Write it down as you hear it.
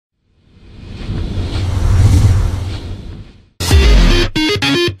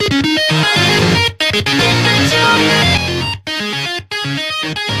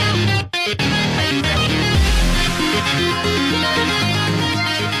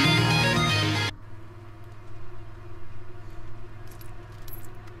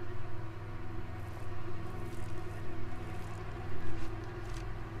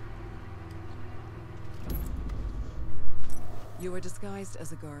You are disguised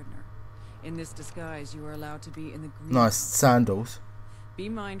as a gardener. In this disguise, you are allowed to be in the green. Nice sandals. Be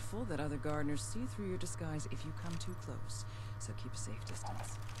mindful that other gardeners see through your disguise if you come too close, so keep a safe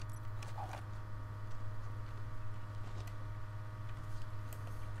distance.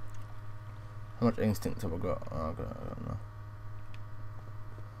 How much instinct have I got? Oh, I don't know.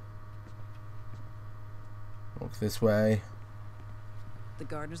 Walk this way. The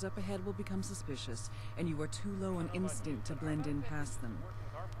gardeners up ahead will become suspicious, and you are too low on instinct to blend in past them.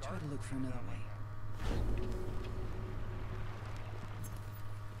 Try to look for another way.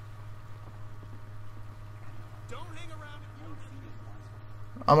 Don't hang around.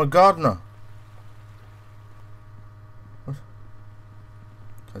 I'm a gardener. What?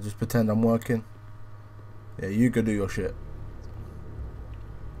 I just pretend I'm working. Yeah, you go do your shit.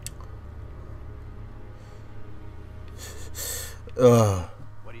 Ugh.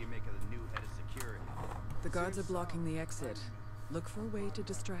 What do you make of the new head of security? The guards are blocking the exit. Look for a way to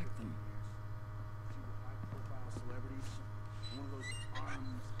distract them.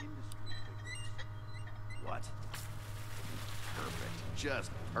 What? Perfect.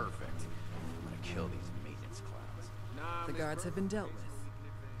 Just perfect. I'm gonna kill these maintenance clowns. The guards have been dealt with.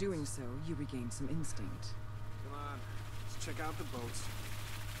 Doing so, you regain some instinct. Come on, let's check out the boats.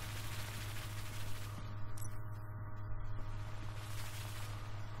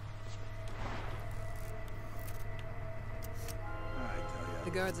 The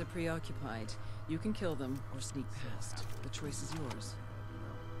guards are preoccupied. You can kill them or sneak past. The choice is yours.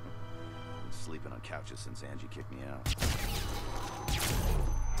 I've been sleeping on couches since Angie kicked me out.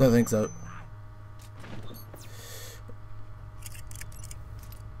 Don't think so.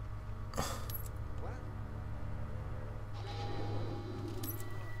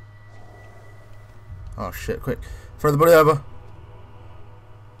 Oh shit, quick. Throw the body over.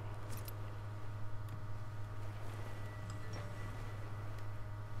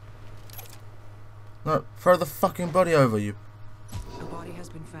 No, throw the fucking body over, you. A body has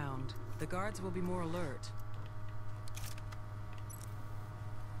been found. The guards will be more alert.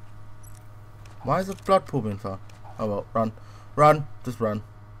 Why is the blood pool being found? Oh well, run. Run. Just run.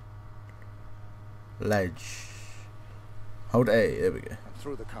 Ledge. Hold A, there we go. I'm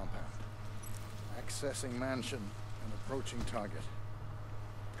through the compound. Accessing mansion and approaching target.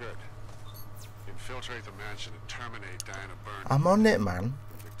 Good. Infiltrate the mansion and terminate Diana Byrne. I'm on it, man.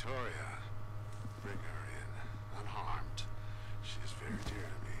 Victoria, bring her in, unharmed. She is very dear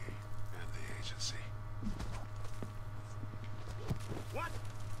to me and the agency. What?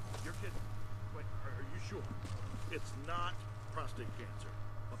 You're kidding. Wait, are you sure? It's not prostate cancer.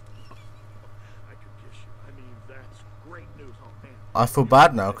 I could kiss you. I mean, that's great news. Oh, man. I feel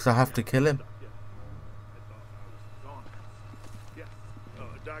bad now because I have to kill him. Yeah.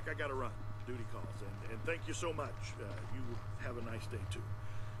 Doc, I gotta run. Duty calls. And thank you so much. You have a nice day, too.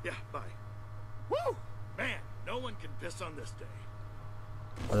 Yeah, bye. Woo! Man, no one can piss on this day.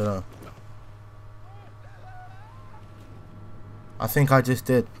 I don't know. I think I just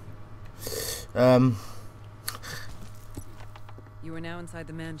did. You are now inside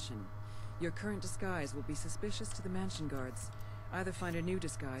the mansion. Your current disguise will be suspicious to the mansion guards. Either find a new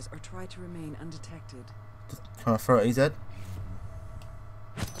disguise or try to remain undetected. Can I throw it at his head?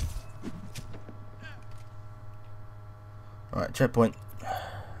 Alright, checkpoint.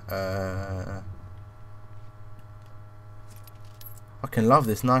 Fucking love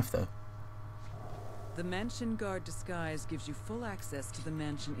this knife though. The mansion guard disguise gives you full access to the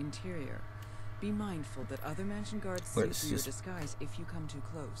mansion interior. Be mindful that other mansion guards see through your disguise if you come too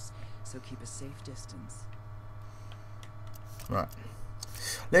close, so keep a safe distance. Right.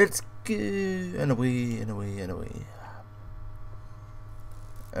 Let's go and away and away and away.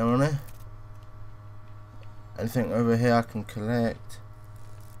 Anything over here I can collect?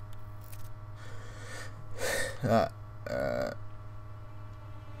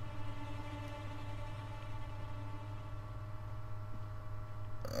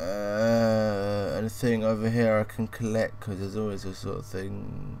 Anything over here I can collect, because there's always those sort of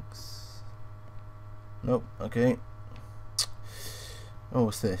things. Nope. Okay. Oh,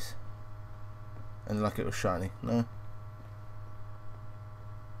 what's this? And like it was shiny. No.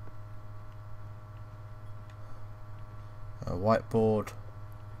 A whiteboard.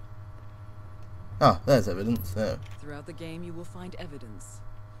 Ah, there's evidence there. Throughout the game, you will find evidence.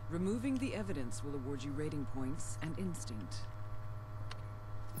 Removing the evidence will award you rating points and instinct.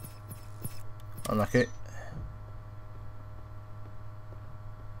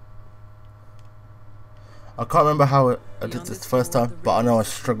 I can't remember how I did this the first time, but I know I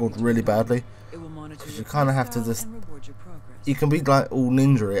struggled really badly. Because you kind of have to just... You can be like all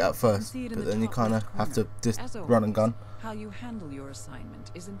ninja at first, but then you kind of have to just run and gun. How you handle your assignment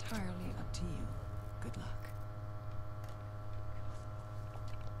is entirely up to you. Good luck.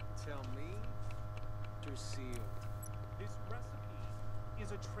 Tell me to seal. This recipe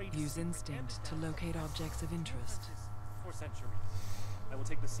is a trade Use instinct to locate objects of interest. For centuries. I will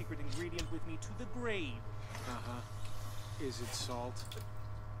take the secret ingredient with me to the grave. Is it salt?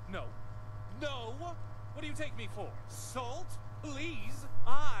 No. No! What do you take me for? Salt? Please!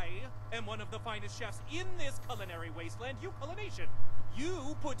 I am one of the finest chefs in this culinary wasteland, Euculination.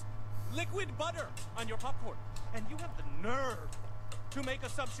 You put liquid butter on your popcorn, and you have the nerve to make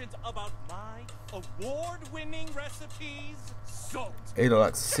assumptions about my award-winning recipes. Salt!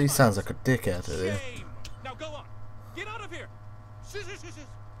 He sounds like a dickhead. Shame! Now go on! Get out of here!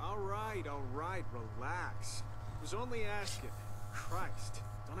 All right, relax. I was only asking. Christ,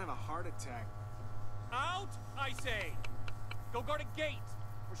 don't have a heart attack. Out, I say! Go guard a gate,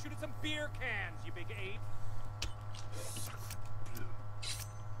 or shoot at some beer cans, you big ape!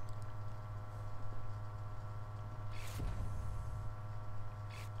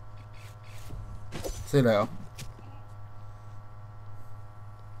 See you later.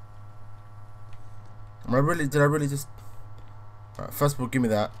 Did I really just... Alright, first of all, give me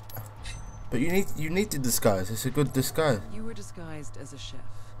that. But you need to disguise. It's a good disguise. You were disguised as a chef.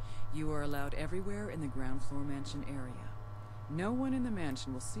 You are allowed everywhere in the ground floor mansion area. No one in the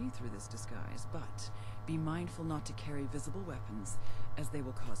mansion will see through this disguise, but be mindful not to carry visible weapons, as they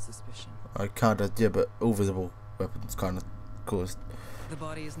will cause suspicion. I kinda, yeah, but all visible weapons kinda caused. The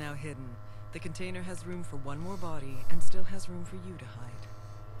body is now hidden. The container has room for one more body, and still has room for you to hide.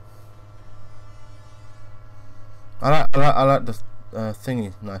 I like the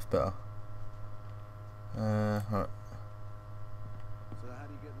thingy knife better. Alright. So how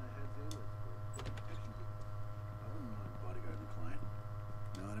do you get in the heads in with protection gear? I wouldn't mind bodyguarding a client.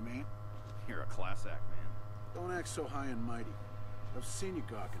 Know what I mean? You're a class act, man. Don't act so high and mighty. I've seen you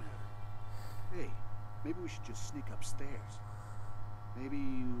gawking at her. Hey, maybe we should just sneak upstairs. Maybe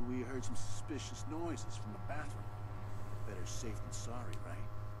we heard some suspicious noises from the bathroom. Better safe than sorry, right?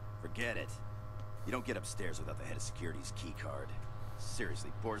 Forget it. You don't get upstairs without the head of security's key card.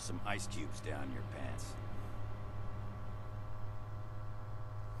 Seriously, pour some ice cubes down your pants.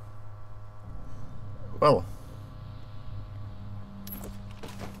 Well.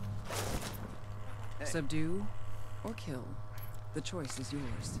 Hey. Subdue or kill. The choice is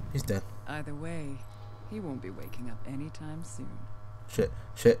yours. He's dead. Either way, he won't be waking up anytime soon. Shit,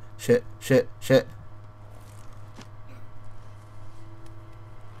 shit, shit, shit, shit.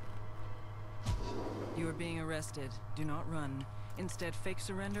 You are being arrested. Do not run. Instead, fake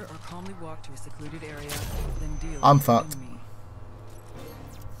surrender or calmly walk to a secluded area, then deal I'm with the fucked. enemy.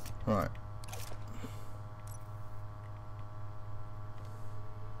 Right.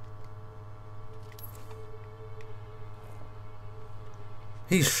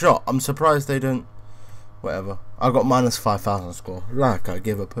 He's shot. I'm surprised they don't... Whatever. I got minus 5,000 score. Like I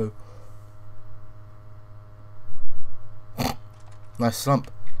give a poo. Nice slump.